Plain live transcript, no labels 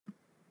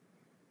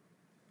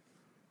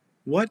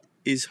What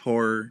is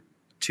horror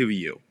to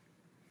you?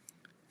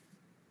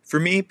 For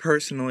me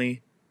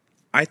personally,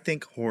 I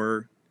think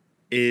horror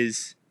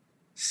is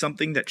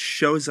something that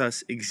shows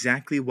us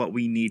exactly what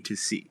we need to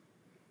see.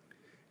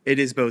 It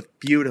is both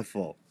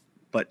beautiful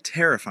but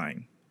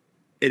terrifying.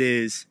 It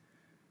is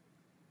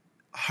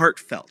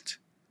heartfelt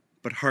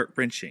but heart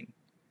wrenching.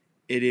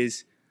 It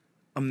is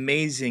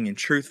amazing and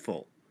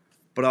truthful,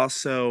 but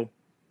also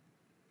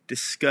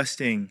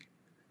disgusting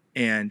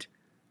and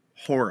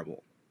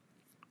horrible.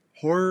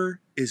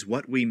 Horror is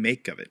what we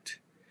make of it,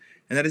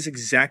 and that is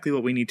exactly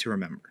what we need to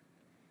remember.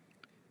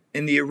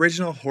 In the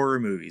original horror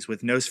movies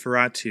with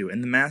Nosferatu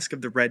and The Mask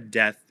of the Red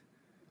Death,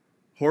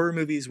 horror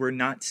movies were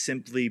not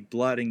simply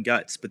blood and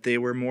guts, but they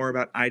were more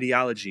about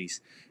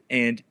ideologies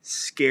and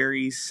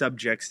scary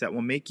subjects that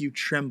will make you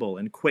tremble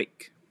and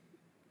quake.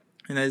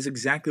 And that is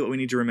exactly what we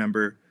need to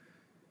remember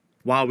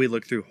while we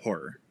look through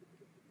horror.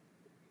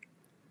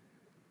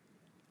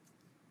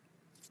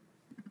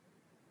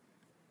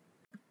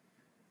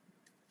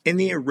 In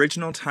the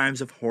original times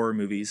of horror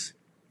movies,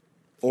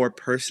 or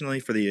personally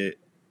for the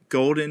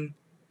golden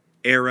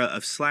era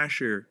of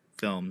slasher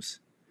films,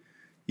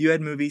 you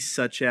had movies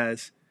such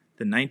as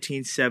the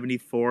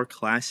 1974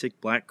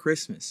 classic Black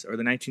Christmas or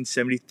the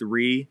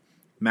 1973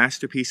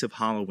 masterpiece of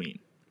Halloween.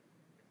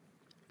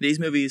 These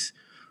movies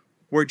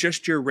were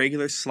just your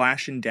regular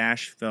slash and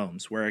dash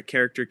films where a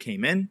character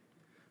came in,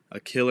 a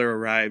killer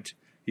arrived,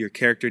 your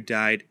character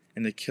died,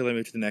 and the killer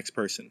moved to the next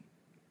person.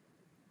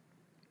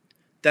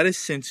 That has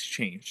since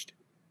changed.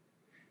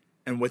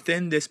 And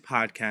within this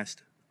podcast,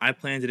 I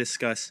plan to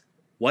discuss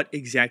what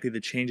exactly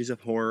the changes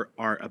of horror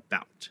are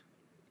about.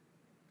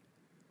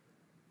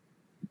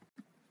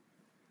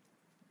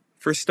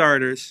 For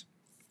starters,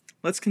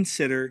 let's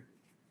consider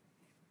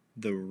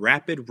the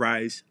rapid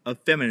rise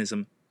of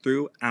feminism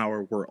through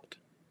our world.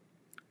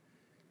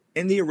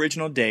 In the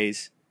original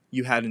days,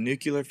 you had a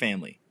nuclear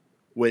family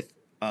with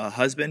a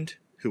husband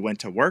who went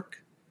to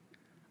work,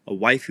 a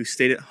wife who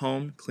stayed at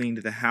home, cleaned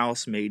the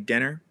house, made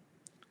dinner,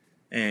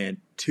 and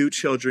two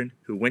children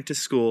who went to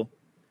school,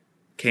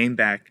 came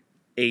back,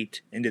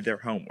 ate, and did their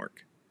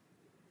homework.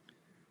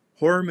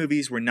 Horror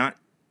movies were not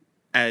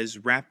as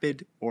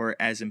rapid or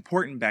as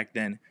important back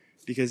then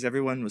because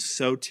everyone was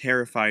so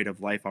terrified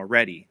of life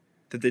already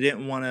that they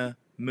didn't want to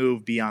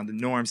move beyond the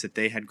norms that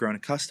they had grown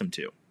accustomed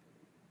to.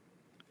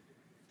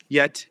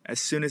 Yet, as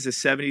soon as the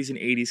 70s and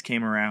 80s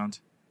came around,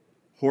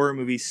 horror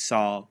movies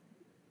saw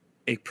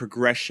a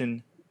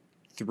progression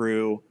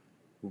through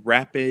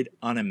rapid,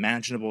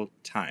 unimaginable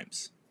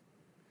times.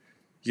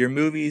 Your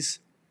movies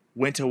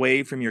went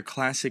away from your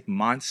classic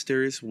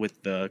monsters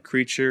with the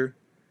creature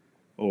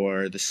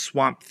or the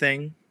swamp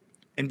thing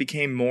and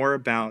became more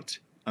about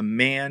a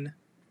man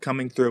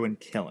coming through and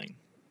killing.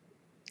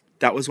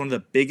 That was one of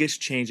the biggest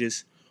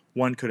changes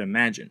one could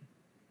imagine.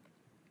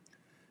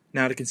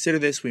 Now, to consider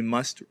this, we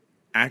must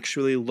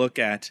actually look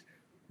at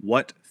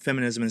what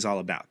feminism is all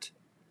about.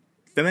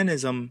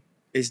 Feminism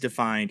is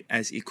defined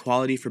as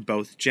equality for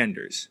both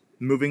genders,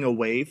 moving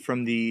away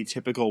from the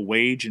typical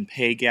wage and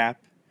pay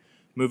gap,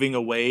 moving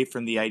away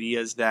from the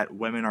ideas that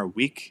women are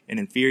weak and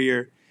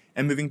inferior,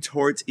 and moving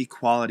towards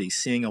equality,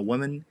 seeing a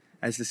woman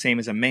as the same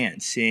as a man,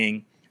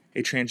 seeing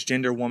a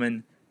transgender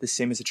woman the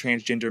same as a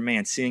transgender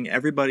man, seeing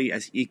everybody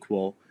as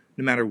equal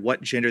no matter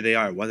what gender they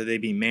are, whether they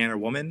be man or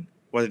woman,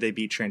 whether they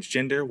be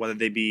transgender, whether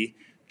they be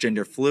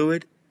gender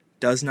fluid,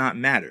 does not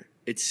matter.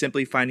 It's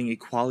simply finding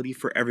equality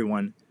for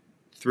everyone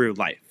through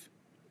life.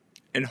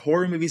 And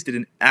horror movies did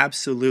an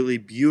absolutely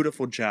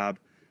beautiful job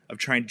of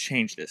trying to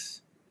change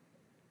this.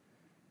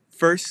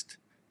 First,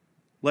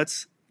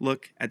 let's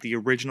look at the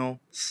original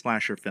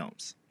slasher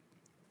films.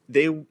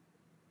 They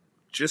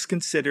just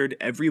considered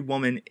every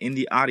woman in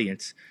the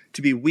audience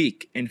to be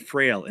weak and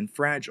frail and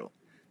fragile.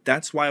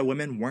 That's why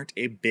women weren't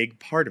a big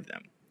part of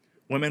them.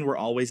 Women were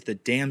always the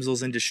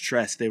damsels in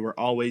distress. They were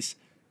always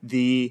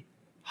the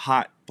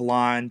hot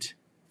blonde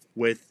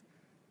with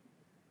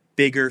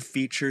bigger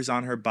features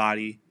on her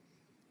body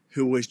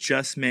who was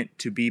just meant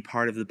to be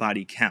part of the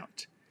body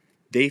count.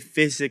 They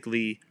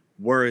physically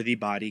were the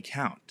body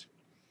count.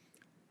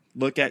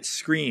 Look at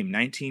Scream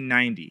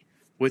 1990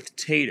 with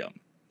Tatum,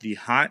 the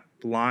hot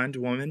blonde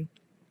woman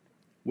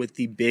with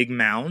the big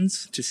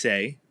mounds to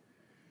say,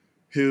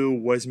 who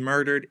was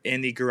murdered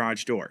in the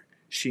garage door.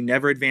 She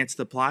never advanced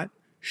the plot.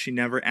 She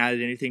never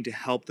added anything to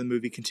help the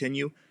movie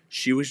continue.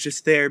 She was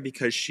just there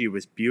because she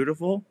was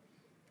beautiful.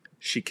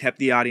 She kept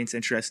the audience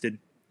interested,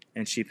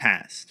 and she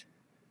passed.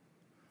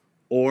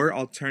 Or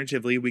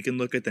alternatively, we can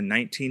look at the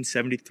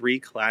 1973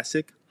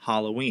 classic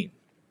Halloween,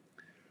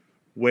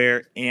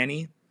 where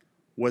Annie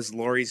was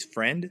Laurie's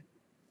friend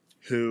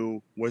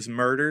who was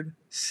murdered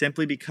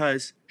simply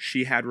because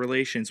she had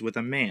relations with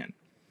a man.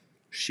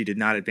 She did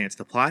not advance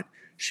the plot.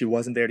 She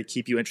wasn't there to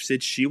keep you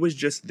interested. She was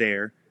just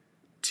there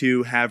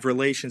to have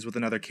relations with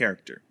another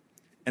character.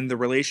 And the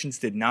relations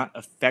did not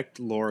affect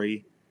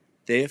Laurie.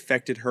 They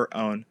affected her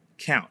own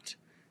count.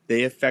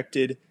 They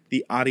affected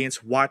the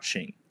audience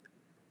watching.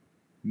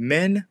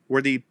 Men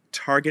were the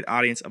target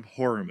audience of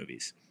horror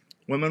movies.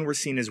 Women were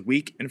seen as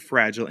weak and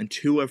fragile and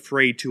too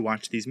afraid to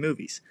watch these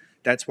movies.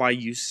 That's why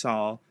you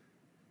saw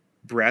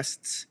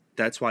breasts.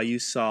 That's why you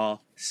saw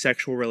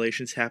sexual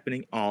relations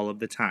happening all of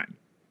the time.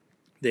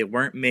 They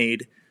weren't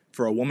made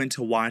for a woman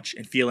to watch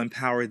and feel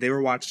empowered. They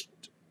were watched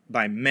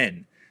by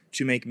men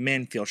to make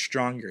men feel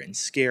stronger and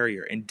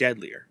scarier and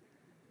deadlier.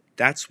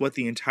 That's what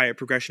the entire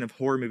progression of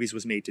horror movies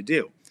was made to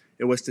do.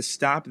 It was to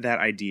stop that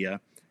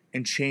idea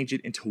and change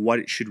it into what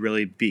it should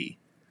really be: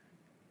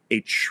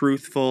 a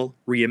truthful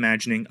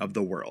reimagining of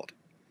the world.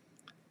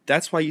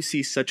 That's why you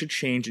see such a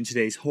change in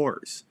today's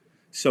horrors.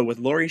 So with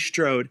Laurie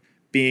Strode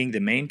being the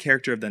main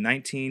character of the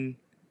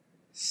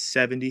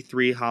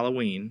 1973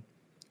 Halloween,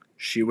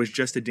 she was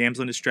just a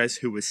damsel in distress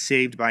who was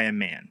saved by a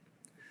man.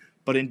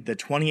 But in the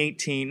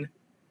 2018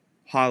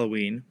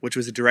 Halloween, which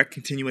was a direct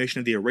continuation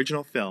of the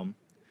original film,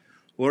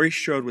 Laurie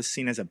Strode was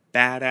seen as a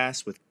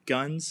badass with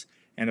guns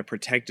and a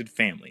protected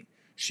family.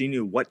 She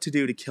knew what to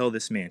do to kill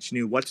this man. She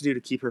knew what to do to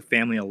keep her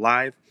family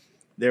alive.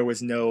 There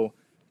was no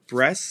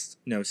breasts,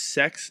 no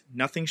sex,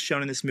 nothing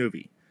shown in this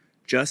movie.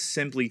 Just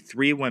simply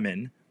three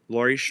women,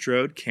 Laurie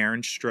Strode,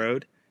 Karen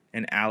Strode,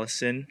 and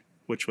Allison,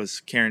 which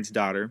was Karen's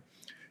daughter,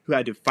 who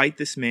had to fight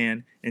this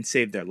man and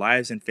save their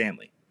lives and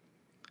family.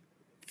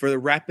 For the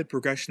rapid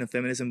progression of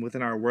feminism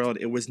within our world,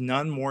 it was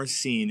none more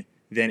seen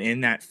than in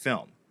that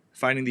film.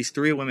 Finding these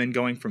three women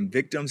going from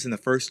victims in the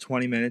first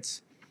 20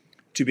 minutes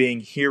to being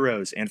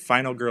heroes and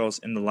final girls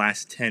in the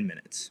last 10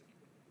 minutes.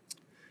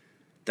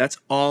 That's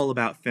all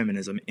about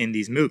feminism in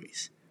these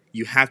movies.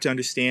 You have to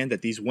understand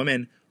that these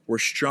women were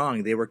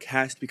strong. They were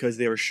cast because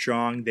they were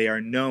strong. They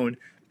are known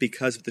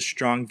because of the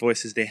strong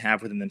voices they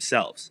have within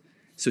themselves.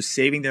 So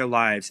saving their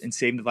lives and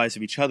saving the lives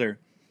of each other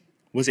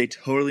was a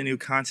totally new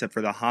concept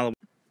for the Halloween,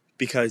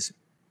 because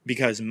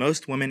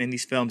most women in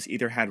these films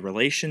either had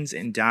relations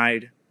and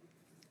died,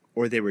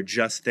 or they were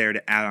just there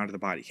to add on to the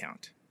body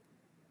count.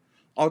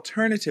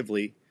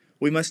 Alternatively,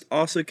 we must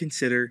also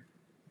consider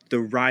the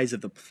rise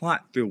of the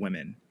plot through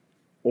women,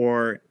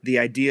 or the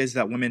ideas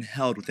that women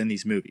held within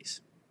these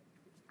movies.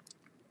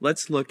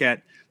 Let's look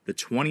at the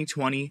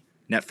 2020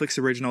 Netflix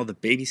original The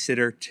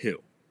Babysitter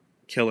 2,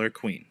 Killer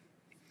Queen.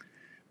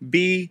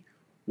 B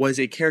was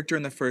a character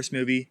in the first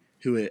movie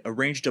who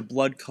arranged a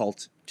blood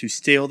cult to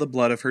steal the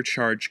blood of her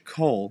charge,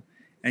 Cole,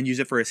 and use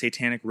it for a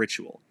satanic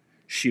ritual.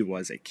 She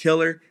was a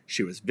killer,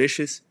 she was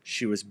vicious,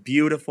 she was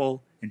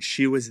beautiful, and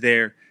she was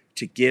there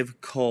to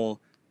give Cole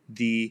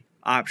the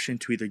option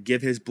to either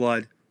give his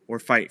blood or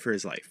fight for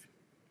his life.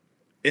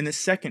 In the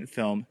second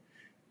film,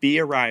 B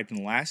arrived in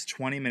the last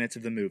 20 minutes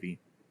of the movie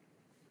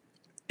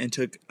and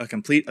took a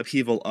complete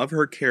upheaval of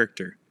her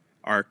character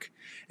arc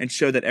and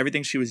showed that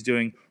everything she was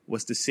doing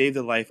was to save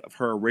the life of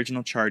her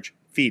original charge,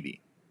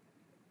 Phoebe.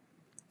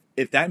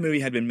 If that movie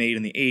had been made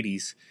in the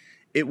 80s,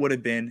 it would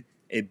have been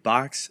a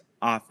box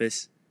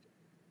office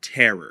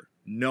terror.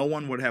 No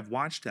one would have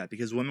watched that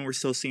because women were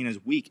still seen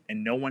as weak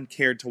and no one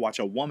cared to watch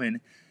a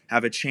woman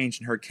have a change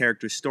in her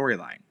character's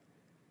storyline.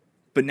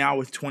 But now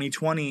with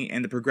 2020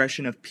 and the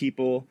progression of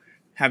people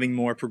having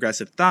more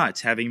progressive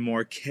thoughts, having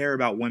more care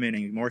about women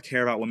and more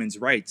care about women's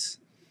rights,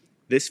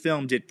 this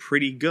film did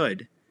pretty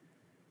good,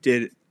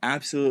 did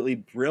absolutely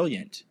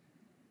brilliant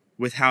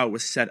with how it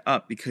was set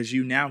up, because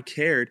you now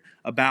cared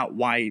about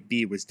why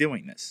B was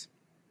doing this.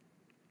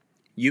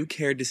 You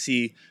cared to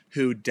see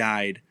who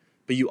died,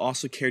 but you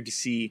also cared to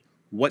see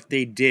what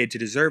they did to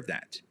deserve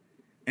that,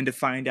 and to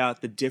find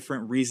out the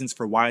different reasons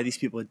for why these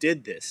people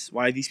did this,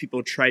 why these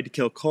people tried to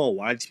kill Cole,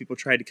 why these people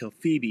tried to kill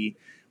Phoebe,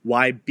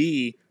 why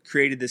B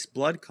created this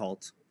blood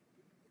cult,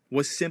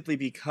 was simply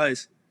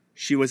because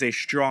she was a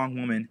strong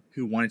woman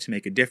who wanted to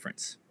make a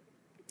difference.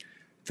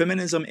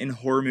 Feminism in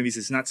horror movies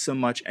is not so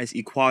much as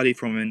equality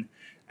for women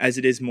as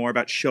it is more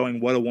about showing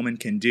what a woman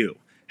can do,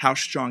 how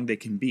strong they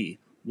can be,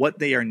 what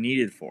they are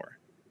needed for.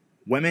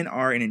 Women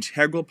are an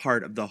integral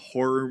part of the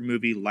horror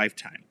movie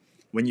lifetime.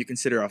 When you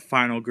consider a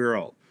final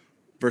girl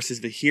versus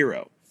the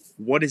hero,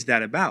 what is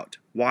that about?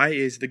 Why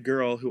is the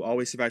girl who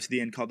always survives to the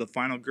end called the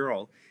final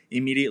girl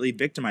immediately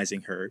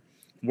victimizing her,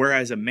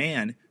 whereas a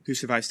man who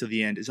survives to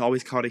the end is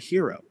always called a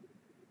hero?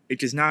 It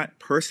does not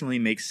personally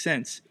make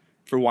sense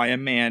for why a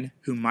man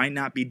who might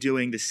not be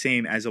doing the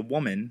same as a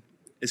woman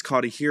is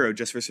called a hero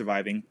just for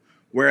surviving,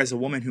 whereas a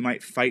woman who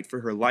might fight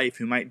for her life,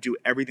 who might do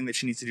everything that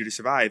she needs to do to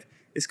survive,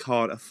 is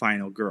called a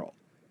final girl.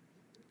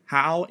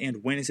 How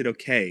and when is it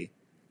okay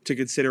to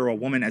consider a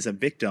woman as a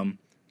victim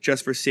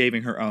just for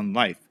saving her own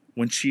life,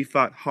 when she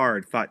fought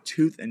hard, fought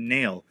tooth and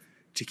nail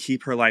to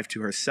keep her life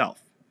to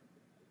herself?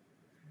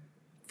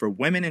 For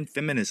women in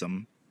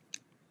feminism,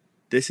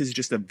 this is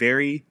just a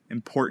very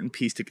important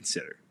piece to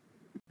consider.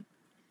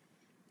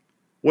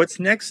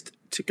 What's next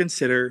to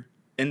consider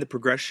in the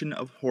progression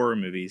of horror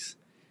movies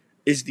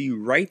is the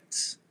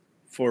rights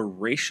for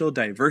racial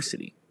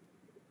diversity.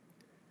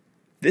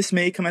 This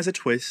may come as a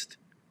twist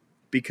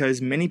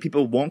because many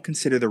people won't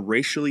consider the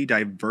racially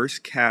diverse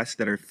casts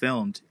that are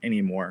filmed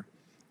anymore,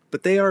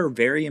 but they are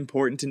very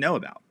important to know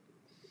about.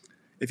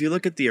 If you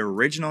look at the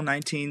original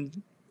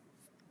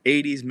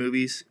 1980s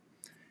movies,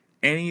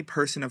 any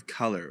person of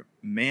color,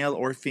 male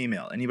or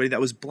female, anybody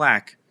that was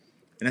black,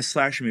 in a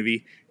slasher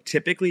movie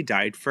typically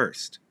died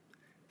first.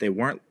 They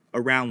weren't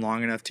around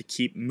long enough to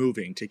keep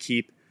moving, to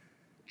keep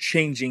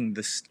changing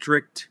the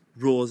strict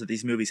rules that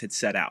these movies had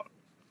set out.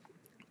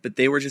 But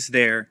they were just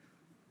there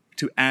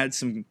to add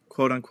some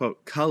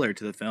quote-unquote color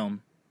to the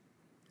film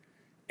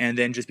and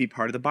then just be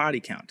part of the body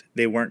count.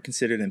 They weren't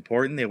considered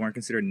important. They weren't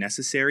considered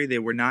necessary. They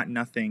were not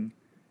nothing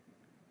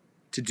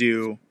to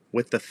do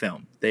with the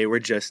film. They were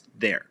just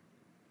there.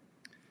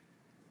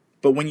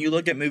 But when you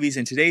look at movies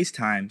in today's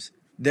times,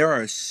 there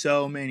are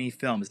so many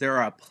films. There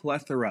are a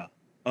plethora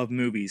of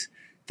movies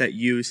that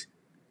use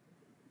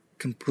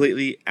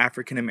completely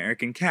African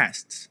American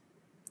casts.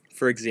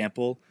 For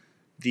example,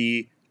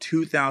 the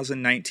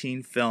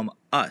 2019 film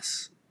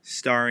Us,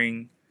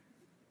 starring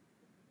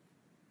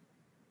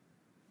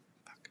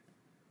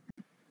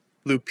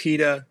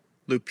Lupita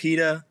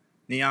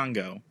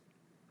Nyong'o,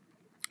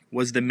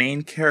 was the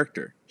main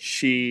character.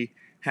 She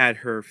had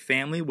her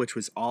family, which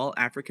was all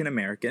African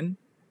American,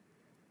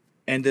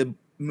 and the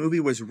movie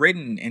was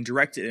written and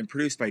directed and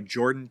produced by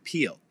Jordan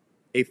Peele,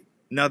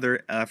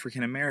 another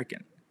African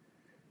American.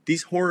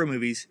 These horror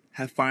movies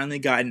have finally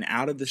gotten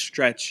out of the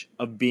stretch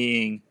of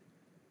being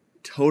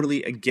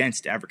totally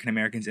against African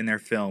Americans in their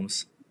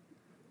films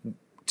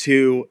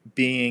to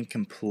being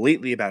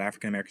completely about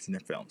African Americans in their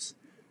films.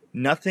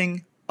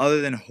 Nothing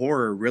other than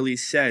horror really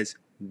says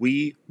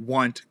we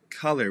want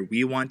color,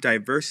 we want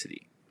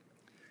diversity.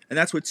 And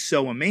that's what's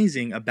so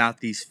amazing about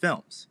these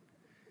films.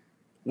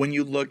 When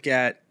you look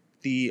at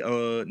the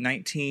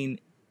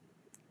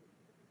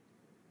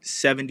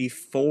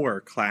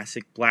 1974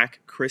 classic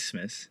Black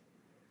Christmas,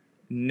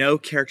 no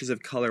characters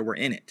of color were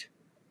in it.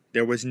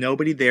 There was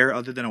nobody there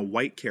other than a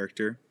white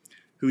character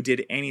who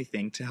did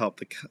anything to help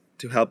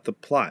the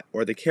plot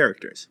or the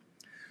characters.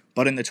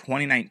 But in the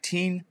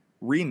 2019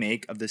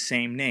 remake of the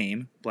same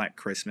name, Black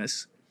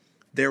Christmas,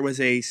 there was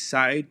a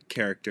side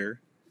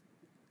character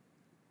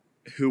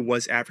who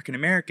was African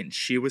American.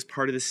 She was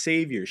part of the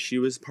savior. She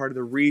was part of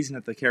the reason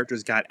that the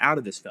characters got out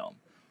of this film.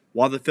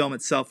 While the film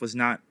itself was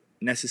not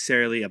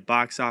necessarily a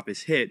box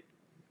office hit,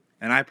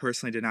 and I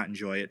personally did not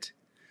enjoy it,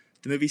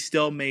 the movie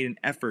still made an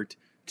effort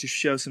to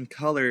show some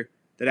color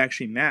that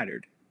actually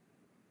mattered.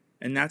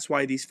 And that's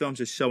why these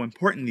films are so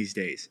important these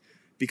days,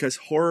 because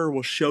horror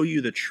will show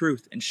you the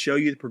truth and show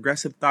you the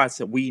progressive thoughts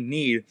that we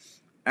need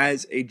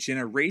as a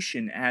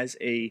generation, as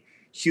a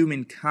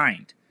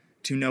humankind,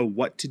 to know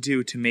what to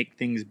do to make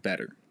things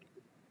better.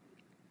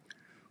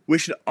 We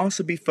should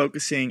also be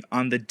focusing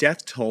on the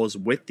death tolls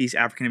with these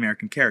African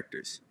American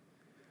characters.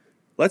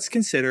 Let's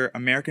consider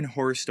American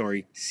Horror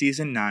Story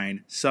Season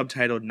 9,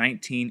 subtitled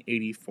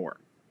 1984.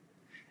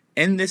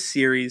 In this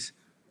series,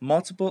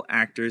 multiple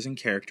actors and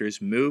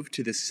characters move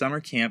to this summer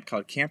camp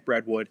called Camp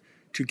Redwood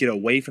to get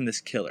away from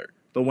this killer.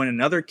 But when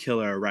another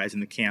killer arrives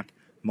in the camp,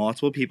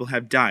 multiple people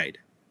have died.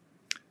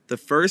 The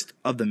first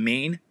of the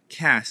main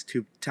cast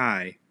to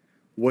die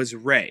was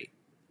Ray,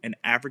 an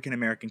African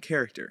American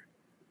character,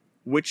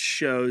 which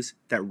shows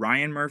that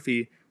Ryan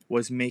Murphy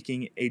was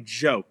making a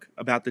joke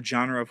about the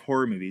genre of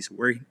horror movies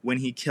when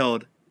he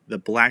killed the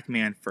black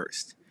man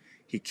first.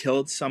 He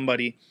killed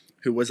somebody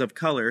who was of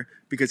color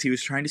because he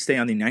was trying to stay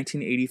on the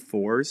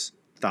 1984's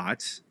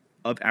thoughts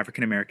of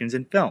African Americans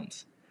in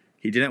films.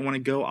 He didn't want to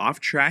go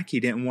off track. He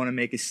didn't want to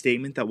make a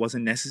statement that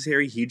wasn't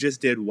necessary. He just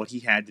did what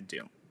he had to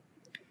do.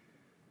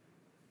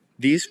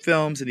 These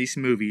films and these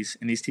movies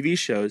and these TV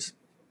shows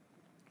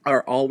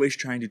are always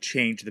trying to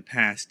change the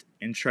past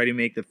and try to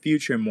make the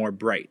future more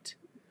bright,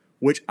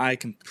 which I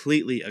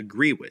completely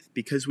agree with,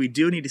 because we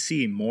do need to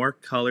see more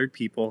colored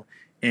people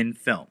in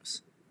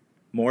films.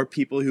 More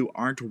people who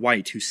aren't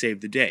white who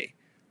save the day.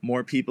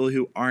 More people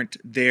who aren't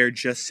there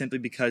just simply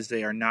because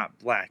they are not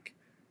black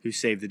who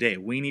save the day.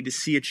 We need to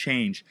see a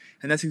change,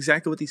 and that's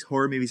exactly what these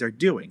horror movies are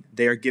doing.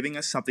 They are giving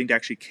us something to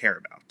actually care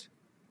about.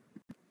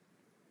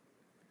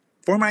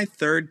 For my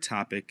third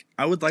topic,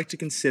 I would like to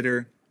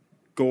consider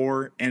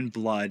gore and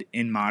blood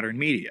in modern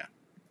media.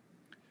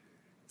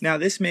 Now,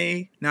 this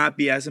may not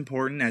be as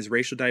important as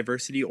racial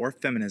diversity or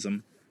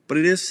feminism, but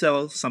it is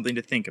still something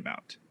to think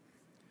about.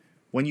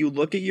 When you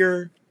look at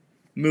your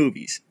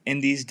movies in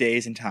these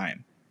days and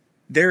time,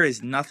 there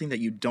is nothing that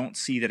you don't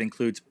see that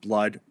includes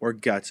blood or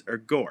guts or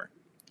gore,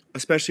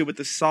 especially with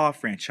the Saw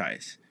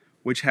franchise,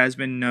 which has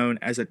been known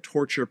as a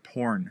torture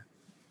porn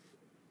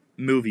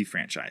movie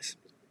franchise.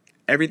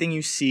 Everything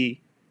you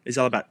see is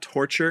all about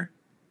torture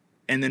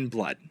and then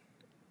blood.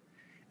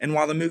 And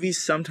while the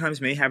movies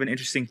sometimes may have an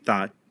interesting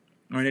thought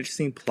or an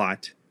interesting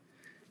plot,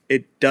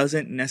 it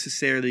doesn't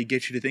necessarily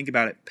get you to think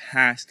about it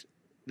past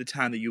the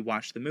time that you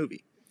watch the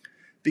movie.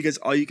 Because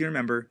all you can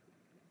remember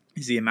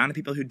is the amount of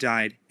people who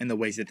died and the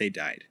ways that they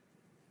died.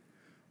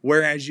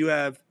 Whereas you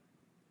have,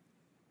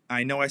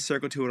 I know I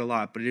circle to it a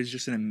lot, but it is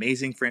just an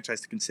amazing franchise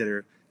to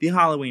consider, the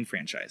Halloween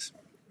franchise.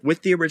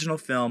 With the original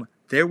film,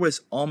 there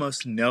was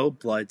almost no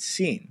blood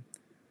seen.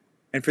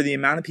 And for the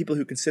amount of people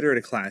who consider it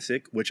a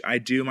classic, which I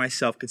do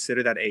myself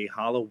consider that a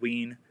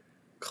Halloween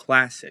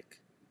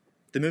classic,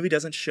 the movie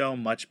doesn't show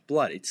much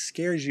blood. It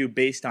scares you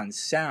based on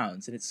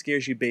sounds, and it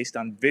scares you based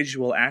on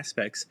visual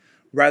aspects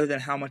rather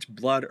than how much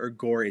blood or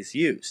gore is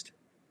used.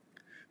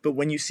 But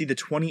when you see the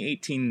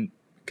 2018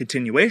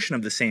 continuation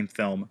of the same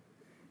film,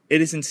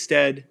 it is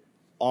instead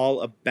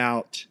all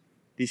about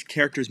these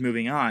characters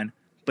moving on,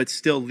 but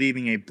still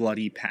leaving a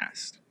bloody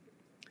past.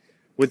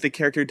 With the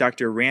character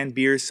Dr.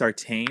 Ranbir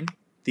Sartain,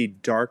 the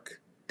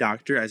Dark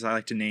Doctor, as I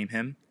like to name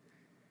him,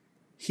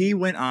 he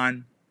went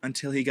on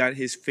until he got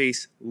his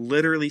face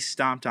literally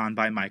stomped on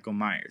by Michael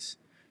Myers.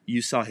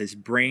 You saw his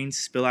brain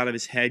spill out of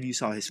his head, you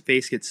saw his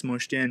face get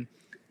smushed in.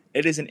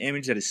 It is an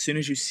image that as soon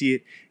as you see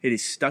it, it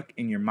is stuck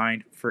in your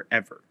mind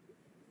forever.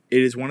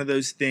 It is one of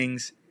those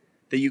things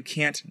that you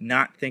can't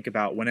not think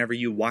about whenever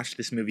you watch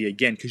this movie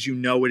again, because you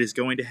know it is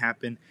going to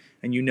happen,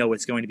 and you know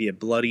it's going to be a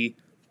bloody,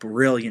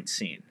 brilliant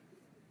scene.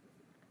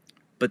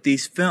 But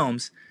these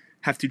films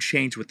have to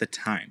change with the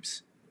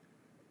times.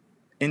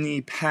 In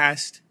the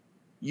past,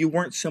 you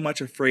weren't so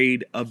much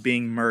afraid of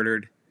being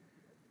murdered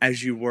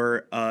as you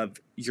were of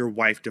your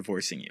wife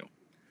divorcing you.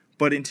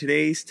 But in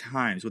today's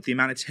times, with the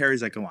amount of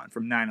terrors that go on,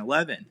 from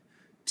 9/11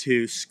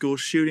 to school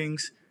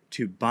shootings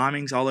to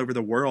bombings all over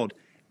the world,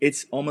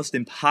 it's almost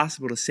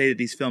impossible to say that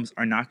these films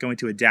are not going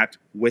to adapt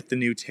with the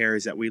new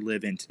terrors that we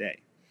live in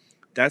today.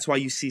 That's why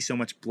you see so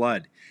much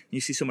blood, you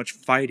see so much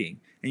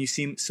fighting, and you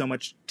see so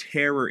much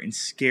terror and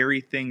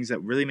scary things that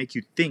really make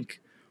you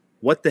think,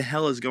 what the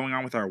hell is going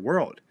on with our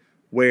world,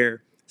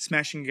 where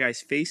smashing a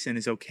guy's face in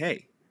is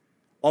okay.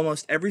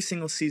 Almost every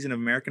single season of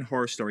American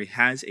Horror Story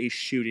has a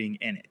shooting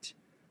in it.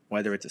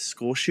 Whether it's a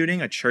school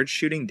shooting, a church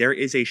shooting, there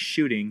is a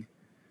shooting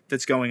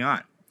that's going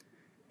on.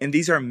 And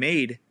these are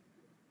made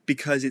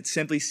because it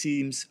simply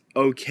seems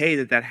okay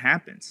that that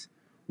happens,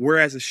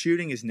 whereas a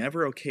shooting is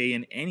never okay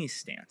in any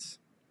stance.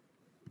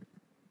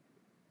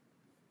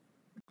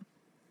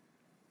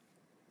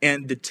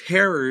 And the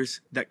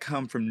terrors that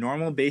come from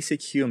normal,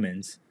 basic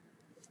humans,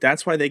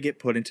 that's why they get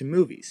put into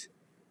movies,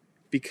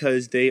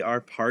 because they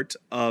are part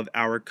of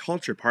our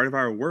culture, part of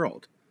our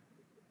world.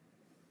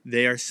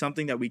 They are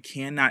something that we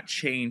cannot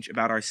change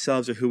about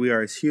ourselves or who we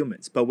are as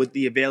humans. But with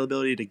the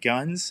availability to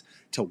guns,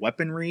 to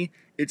weaponry,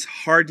 it's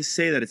hard to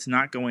say that it's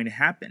not going to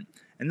happen.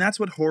 And that's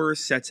what horror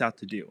sets out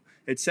to do.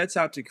 It sets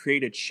out to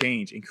create a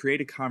change and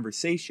create a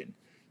conversation.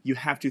 You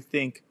have to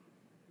think,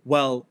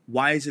 well,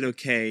 why is it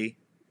okay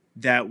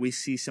that we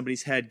see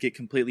somebody's head get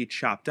completely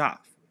chopped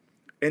off?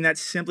 And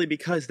that's simply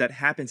because that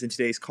happens in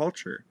today's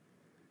culture.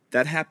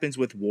 That happens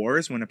with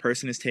wars. When a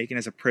person is taken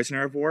as a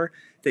prisoner of war,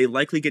 they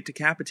likely get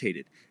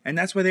decapitated. And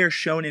that's why they are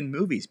shown in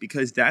movies,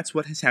 because that's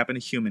what has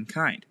happened to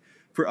humankind.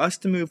 For us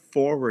to move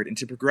forward and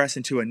to progress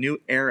into a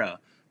new era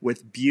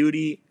with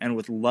beauty and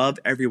with love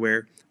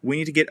everywhere, we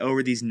need to get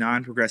over these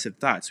non-progressive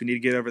thoughts. We need to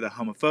get over the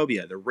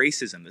homophobia, the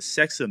racism, the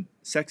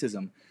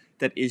sexism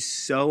that is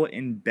so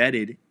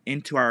embedded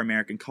into our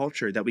American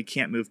culture that we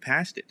can't move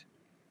past it.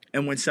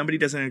 And when somebody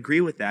doesn't agree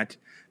with that,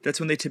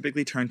 that's when they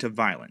typically turn to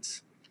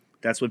violence.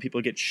 That's when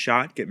people get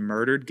shot, get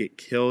murdered, get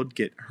killed,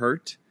 get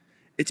hurt.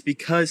 It's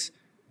because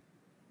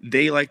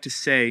they like to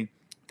say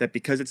that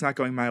because it's not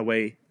going my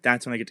way,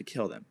 that's when I get to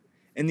kill them.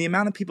 And the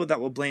amount of people that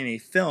will blame a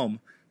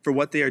film for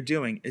what they are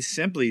doing is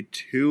simply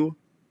too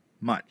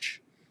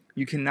much.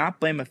 You cannot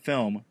blame a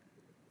film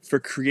for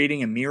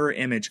creating a mirror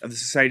image of the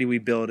society we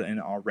build in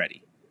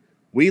already.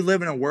 We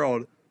live in a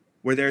world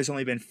where there has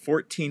only been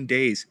 14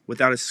 days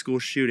without a school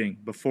shooting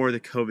before the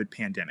COVID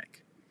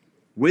pandemic.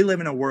 We live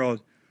in a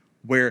world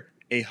where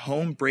a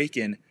home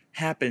break-in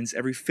happens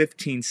every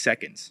 15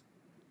 seconds.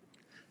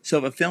 So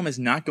if a film is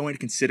not going to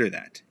consider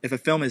that, if a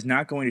film is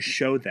not going to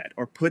show that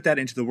or put that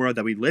into the world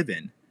that we live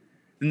in,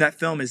 then that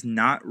film is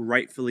not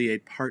rightfully a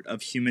part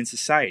of human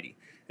society.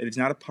 It is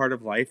not a part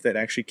of life that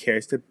actually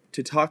cares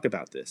to talk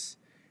about this.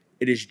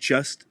 It is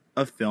just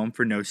a film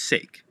for no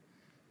sake.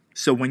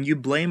 So when you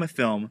blame a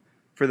film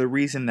for the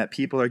reason that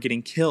people are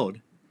getting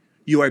killed,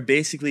 you are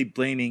basically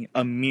blaming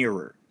a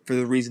mirror for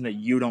the reason that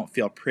you don't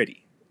feel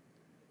pretty.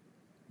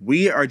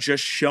 We are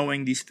just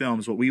showing these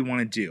films what we want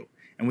to do.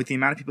 And with the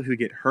amount of people who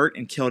get hurt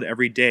and killed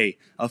every day,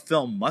 a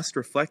film must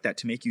reflect that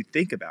to make you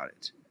think about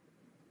it.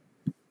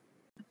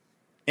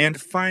 And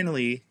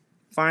finally,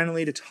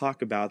 to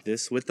talk about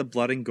this with the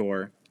blood and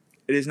gore,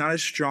 it is not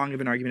as strong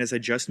of an argument as I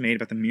just made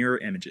about the mirror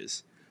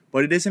images.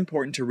 But it is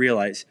important to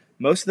realize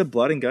most of the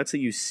blood and guts that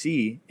you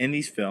see in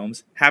these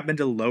films happen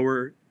to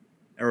lower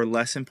or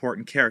less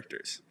important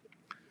characters.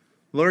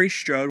 Laurie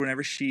Strode,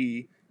 whenever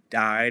she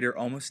died or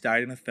almost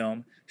died in a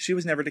film, she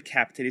was never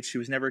decapitated, she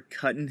was never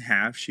cut in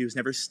half, she was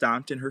never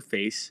stomped in her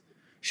face,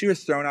 she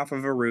was thrown off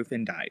of a roof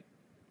and died.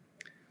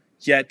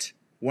 Yet,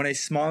 when a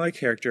smaller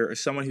character or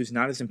someone who's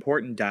not as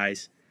important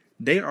dies,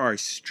 they are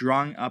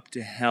strung up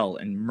to hell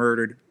and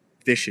murdered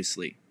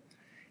viciously.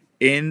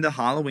 In the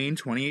Halloween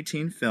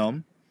 2018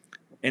 film,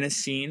 in a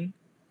scene,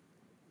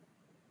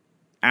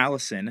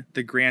 Allison,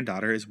 the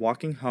granddaughter, is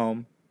walking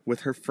home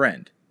with her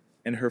friend,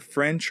 and her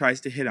friend tries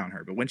to hit on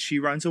her, but when she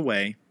runs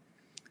away,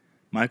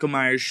 Michael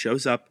Myers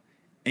shows up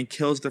and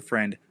kills the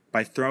friend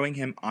by throwing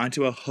him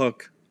onto a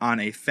hook on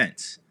a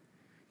fence.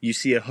 You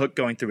see a hook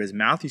going through his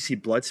mouth, you see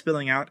blood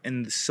spilling out,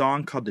 and the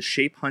song called The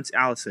Shape Hunts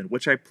Allison,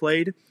 which I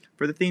played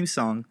for the theme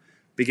song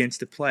begins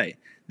to play.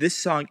 This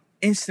song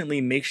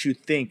instantly makes you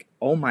think,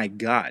 oh my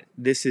God,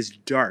 this is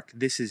dark,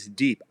 this is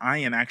deep, I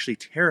am actually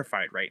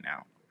terrified right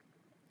now.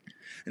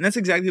 And that's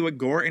exactly what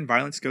gore and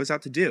violence goes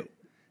out to do.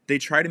 They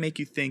try to make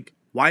you think,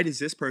 why does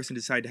this person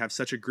decide to have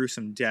such a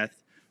gruesome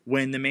death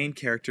when the main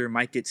character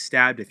might get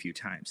stabbed a few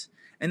times?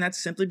 And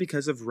that's simply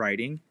because of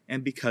writing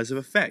and because of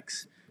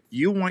effects.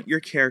 You want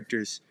your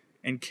characters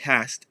and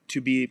cast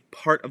to be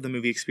part of the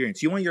movie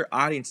experience. You want your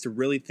audience to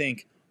really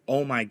think,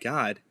 oh my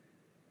God,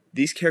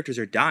 these characters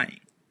are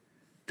dying.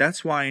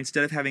 That's why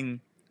instead of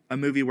having a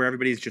movie where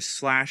everybody's just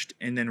slashed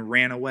and then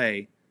ran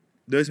away,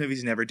 those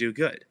movies never do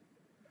good.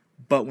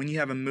 But when you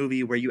have a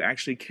movie where you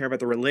actually care about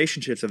the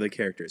relationships of the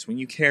characters, when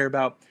you care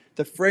about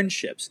the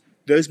friendships,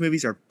 those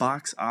movies are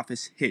box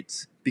office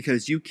hits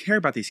because you care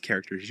about these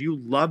characters. You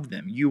love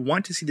them. You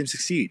want to see them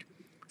succeed.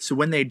 So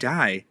when they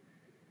die,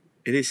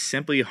 it is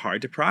simply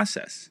hard to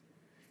process.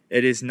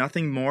 It is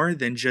nothing more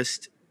than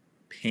just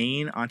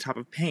pain on top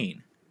of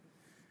pain.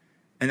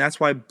 And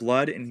that's why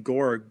blood and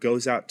gore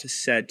goes out to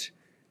set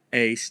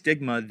a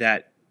stigma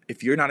that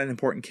if you're not an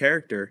important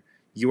character,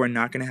 you are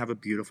not going to have a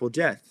beautiful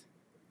death.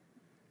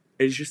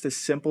 It is just a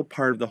simple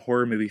part of the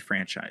horror movie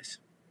franchise.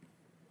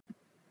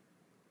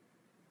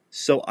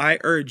 So I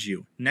urge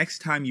you, next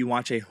time you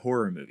watch a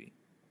horror movie,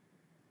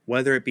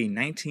 whether it be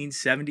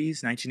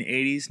 1970s,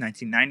 1980s,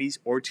 1990s,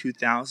 or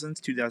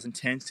 2000s,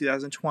 2010s,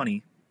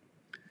 2020,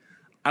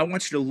 I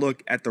want you to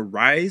look at the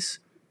rise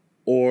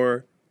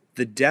or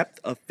the depth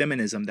of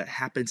feminism that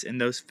happens in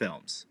those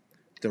films,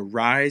 the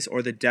rise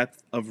or the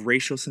depth of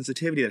racial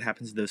sensitivity that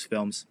happens in those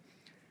films,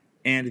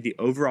 and the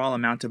overall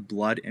amount of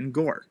blood and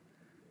gore.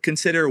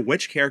 Consider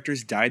which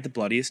characters died the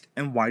bloodiest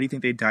and why do you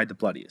think they died the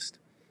bloodiest.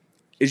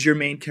 Is your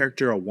main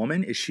character a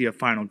woman? Is she a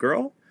final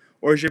girl?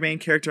 Or is your main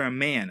character a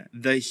man,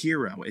 the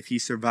hero, if he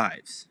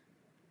survives?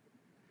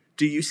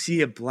 Do you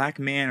see a black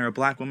man or a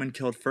black woman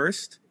killed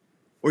first?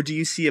 Or do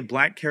you see a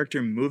black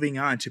character moving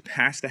on to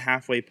past the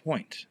halfway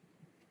point?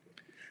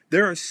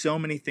 There are so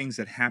many things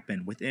that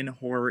happen within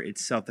horror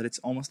itself that it's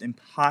almost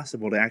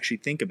impossible to actually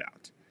think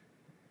about.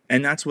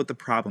 And that's what the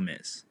problem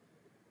is.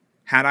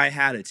 Had I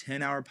had a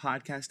 10-hour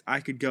podcast, I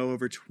could go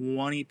over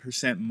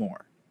 20%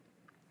 more.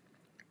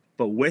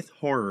 But with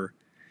horror,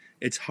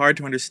 it's hard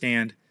to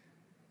understand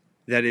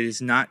that it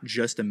is not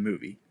just a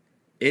movie.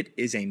 It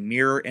is a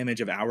mirror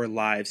image of our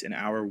lives and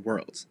our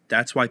worlds.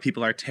 That's why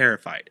people are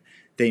terrified.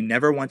 They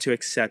never want to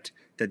accept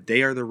that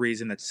they are the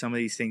reason that some of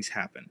these things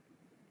happen.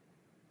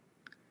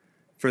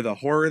 For the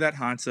horror that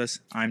haunts us,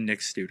 I'm Nick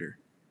Studer.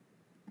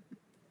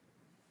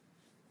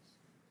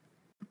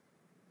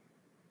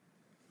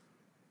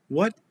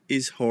 What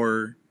is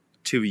horror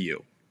to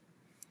you?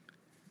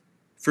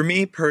 For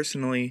me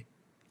personally,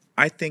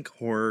 I think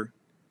horror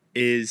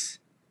is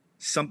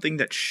something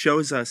that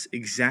shows us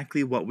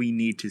exactly what we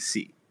need to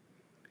see.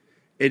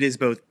 It is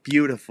both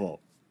beautiful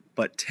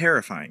but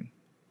terrifying.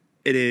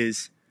 It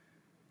is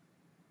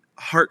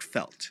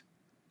heartfelt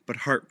but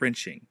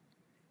heart-wrenching.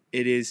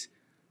 It is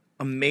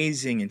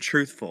amazing and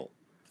truthful,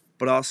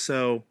 but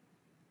also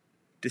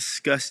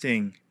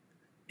disgusting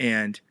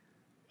and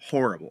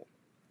horrible.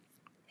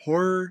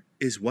 Horror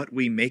is what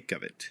we make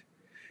of it,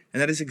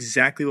 and that is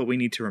exactly what we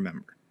need to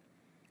remember.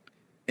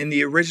 In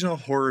the original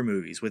horror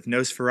movies with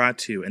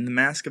Nosferatu and The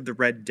Mask of the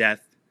Red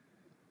Death,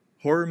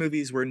 horror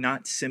movies were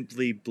not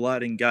simply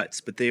blood and guts,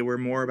 but they were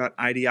more about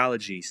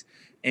ideologies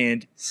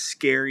and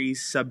scary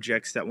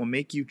subjects that will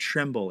make you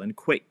tremble and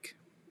quake.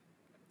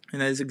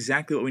 And that is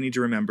exactly what we need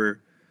to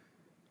remember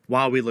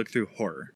while we look through horror.